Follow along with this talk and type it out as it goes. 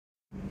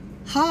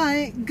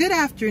Hi, good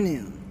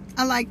afternoon.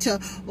 I'd like to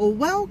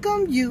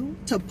welcome you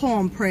to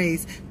Poem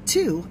Praise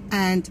 2,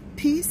 and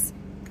peace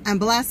and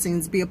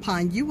blessings be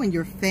upon you and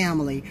your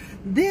family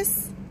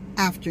this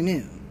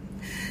afternoon.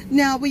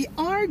 Now, we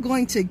are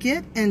going to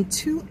get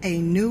into a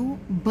new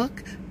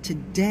book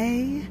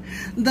today.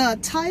 The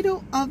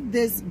title of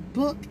this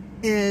book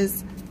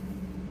is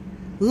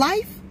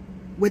Life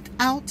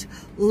Without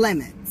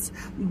Limits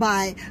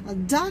by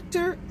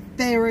Dr.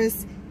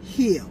 Fairest.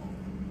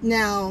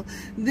 Now,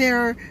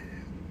 they're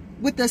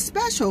with a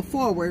special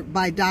foreword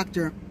by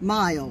Dr.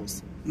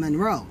 Miles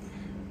Monroe.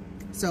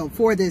 So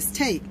for this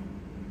tape,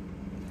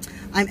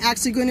 I'm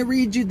actually going to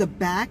read you the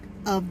back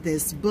of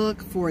this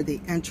book for the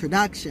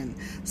introduction.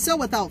 So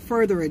without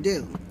further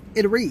ado,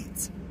 it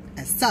reads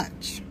as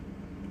such.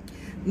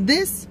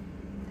 This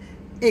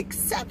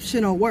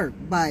exceptional work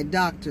by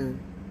Dr.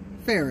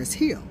 Fairest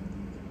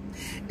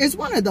is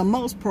one of the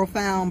most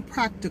profound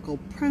practical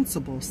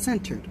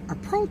principle-centered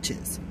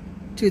approaches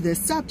to the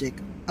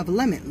subject of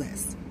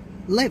limitless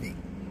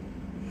living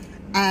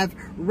I've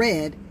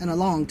read in a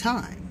long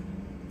time.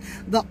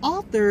 The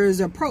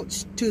author's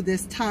approach to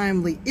this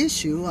timely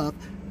issue of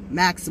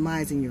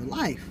maximizing your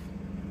life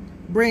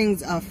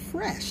brings a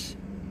fresh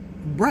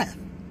breath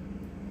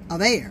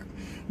of air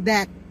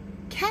that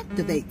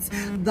captivates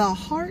the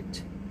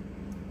heart,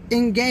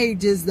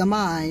 engages the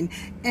mind,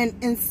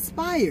 and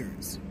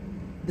inspires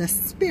the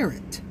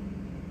spirit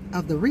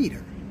of the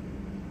reader.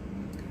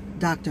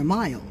 Dr.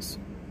 Miles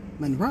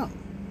Monroe.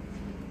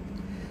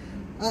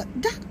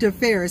 Dr.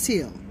 Fairest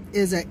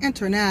is an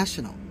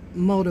international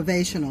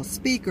motivational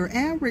speaker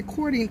and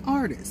recording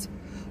artist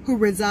who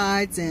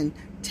resides in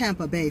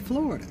Tampa Bay,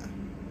 Florida.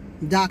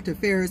 Dr.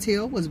 Fairest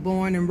was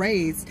born and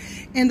raised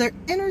in the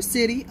inner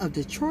city of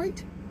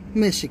Detroit,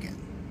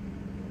 Michigan.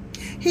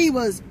 He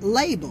was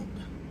labeled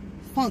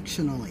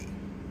functionally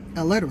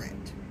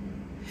illiterate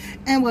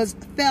and was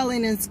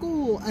failing in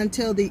school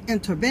until the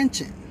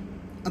intervention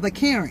of a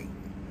caring,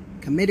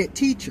 committed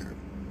teacher,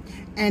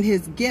 and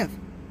his gift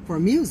for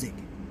music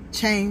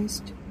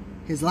changed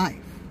his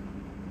life.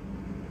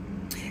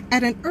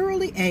 At an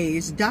early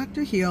age,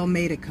 Dr. Hill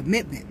made a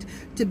commitment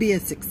to be a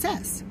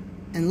success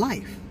in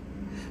life,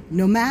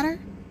 no matter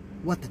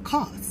what the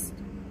cost,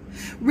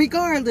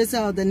 regardless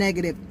of the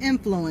negative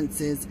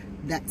influences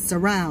that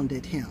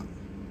surrounded him.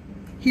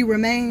 He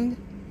remained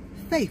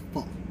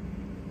faithful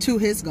to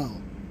his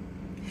goal.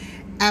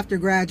 After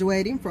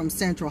graduating from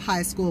Central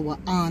High School with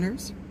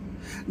honors,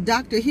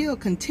 Dr. Hill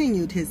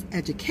continued his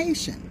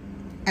education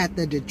at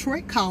the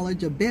Detroit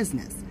College of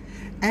Business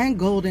and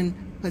Golden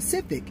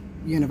Pacific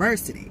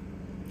University,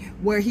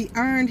 where he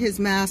earned his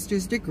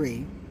master's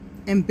degree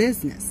in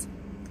business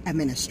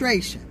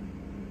administration.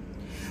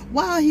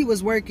 While he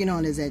was working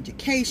on his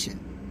education,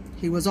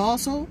 he was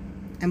also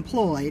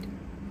employed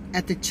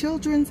at the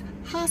Children's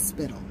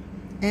Hospital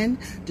in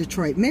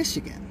Detroit,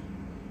 Michigan.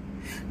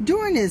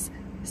 During his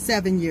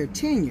 7-year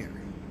tenure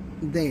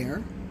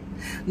there,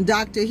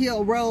 Dr.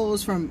 Hill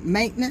rose from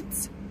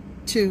maintenance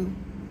to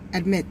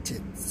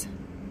admittance,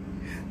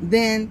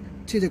 then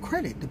to the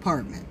credit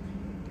department,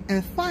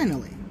 and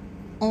finally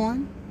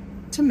on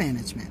to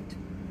management.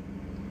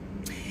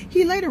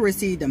 He later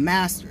received a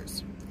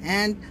master's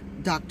and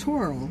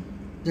doctoral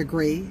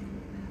degree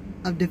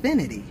of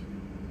divinity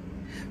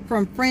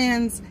from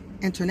France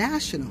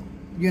International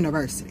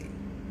University.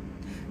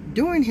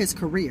 During his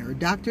career,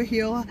 Dr.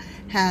 Hill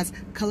has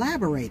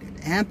collaborated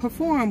and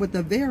performed with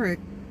a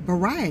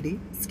variety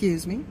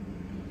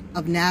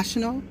of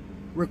national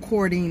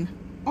recording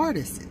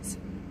artists.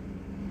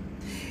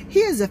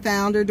 He is the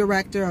founder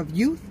director of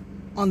Youth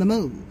on the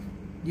Move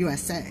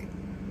USA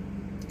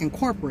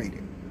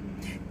Incorporated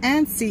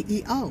and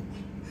CEO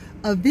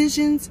of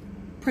Visions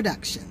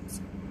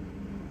Productions.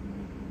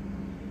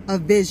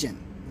 Of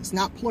Vision, it's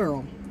not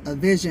plural, of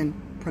Vision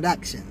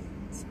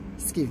Productions,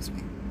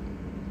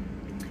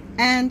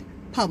 and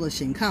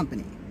publishing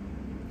company.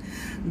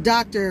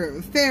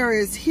 Dr.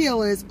 Fairest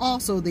is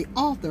also the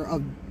author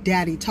of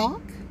Daddy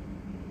Talk,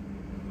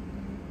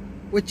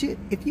 which,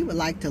 if you would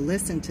like to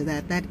listen to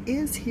that, that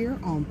is here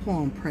on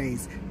Poem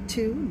Praise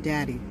 2,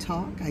 Daddy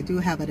Talk. I do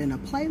have it in a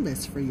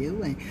playlist for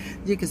you, and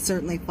you can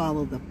certainly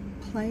follow the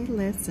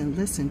playlist and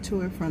listen to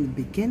it from the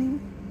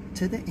beginning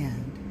to the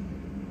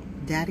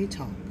end. Daddy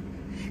Talk.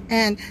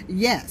 And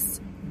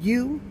yes,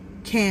 you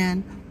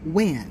can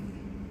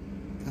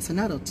win. That's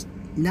another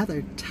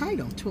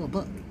title to a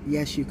book.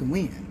 Yes, you can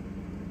win.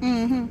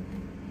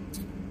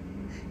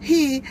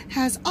 He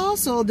has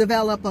also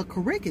developed a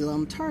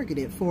curriculum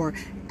targeted for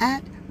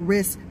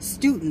at-risk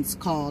students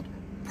called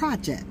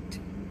Project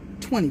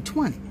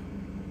 2020,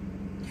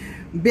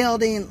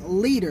 Building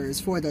Leaders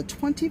for the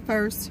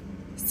 21st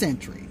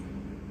Century,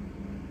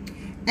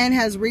 and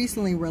has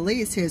recently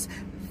released his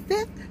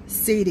 5th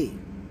CD,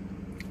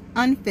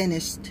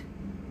 Unfinished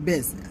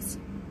Business,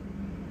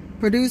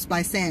 produced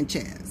by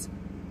Sanchez,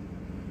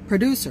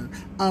 producer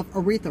of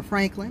Aretha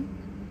Franklin,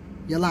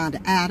 Yolanda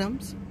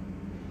Adams,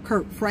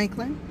 Kurt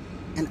Franklin,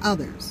 and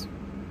others.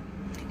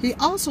 He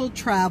also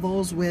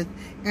travels with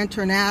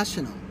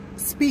international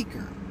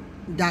speaker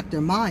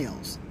Dr.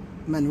 Miles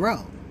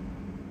Monroe.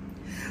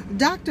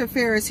 Dr.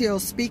 Fairest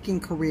Hill's speaking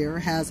career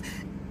has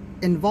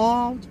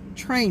involved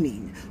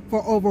training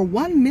for over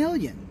 1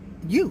 million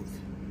youth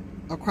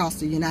across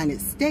the United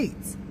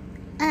States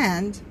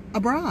and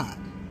abroad.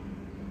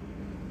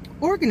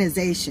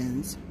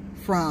 Organizations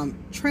from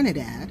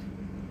Trinidad,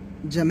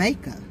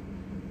 Jamaica,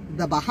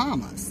 the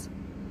Bahamas,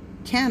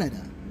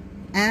 Canada,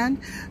 and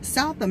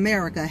South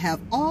America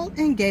have all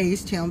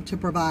engaged him to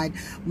provide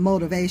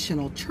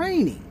motivational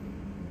training.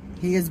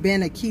 He has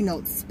been a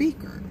keynote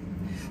speaker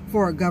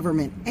for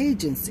government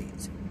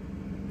agencies.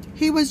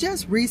 He was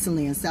just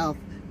recently in South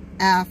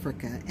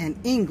Africa and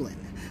England,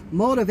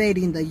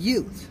 motivating the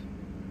youth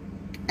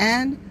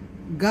and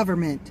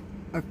government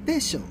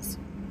officials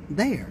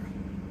there,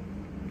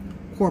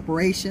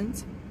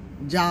 corporations,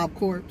 job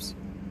corps,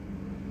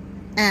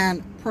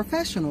 and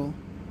professional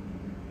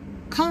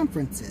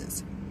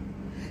conferences.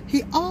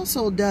 He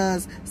also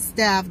does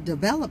staff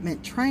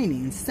development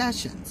training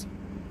sessions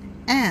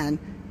and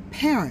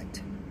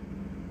parent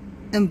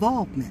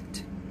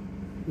involvement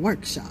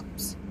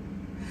workshops.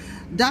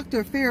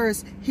 Dr.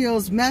 Fairest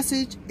Hill's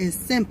message is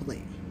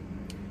simply,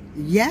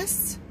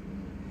 yes,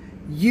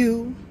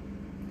 you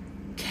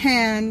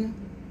can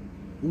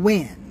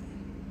win,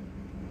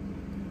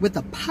 with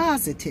a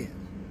positive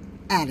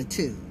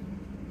attitude.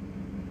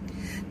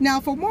 Now,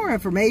 for more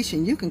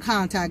information, you can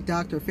contact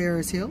Dr.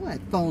 Fairest Hill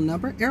at phone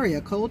number area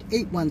code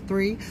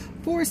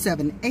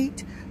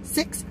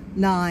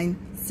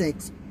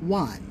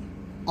 813-478-6961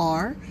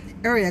 or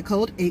area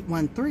code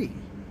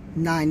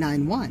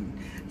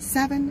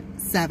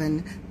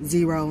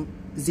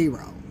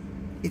 813-991-7700.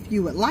 If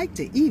you would like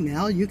to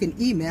email, you can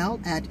email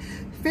at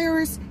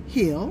Fairest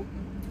Hill,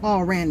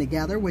 all ran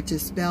together, which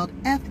is spelled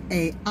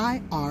Fairest, Hill,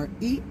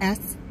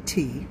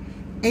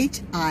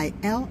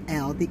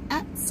 the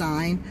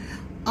 @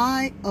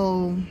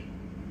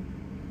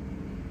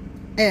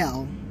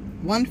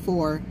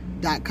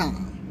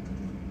 IOL14.com.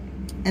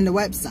 And the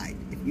website,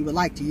 if you would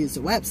like to use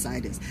the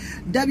website, is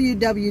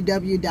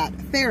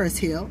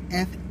www.fairesthill,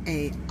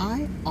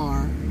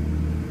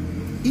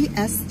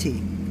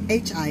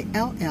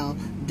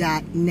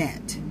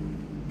 FAIRESTHILL.net.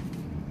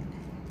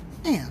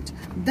 And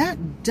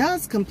that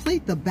does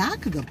complete the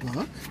back of the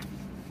book.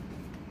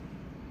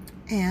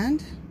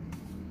 And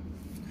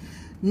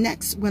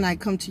next, when I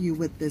come to you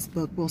with this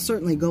book, we'll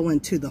certainly go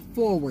into the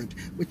foreword,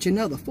 which you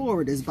know the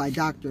foreword is by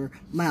Dr.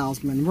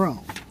 Miles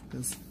Monroe,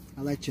 because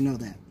I'll let you know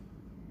that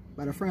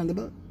by the front of the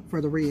book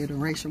for the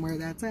reiteration where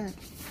that's at.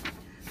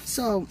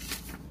 So,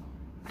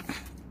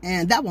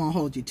 and that won't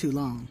hold you too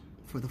long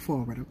for the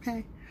foreword,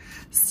 okay?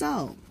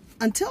 So,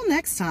 until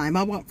next time,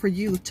 I want for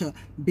you to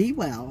be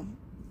well,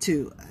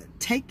 to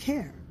take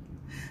care,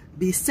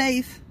 be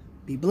safe,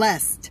 be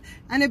blessed,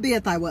 and it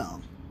beeth thy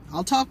will.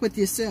 I'll talk with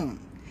you soon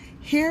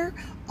here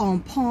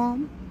on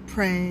Palm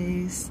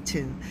Praise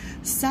 2.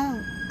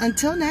 So,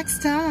 until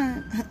next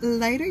time,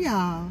 later,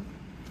 y'all.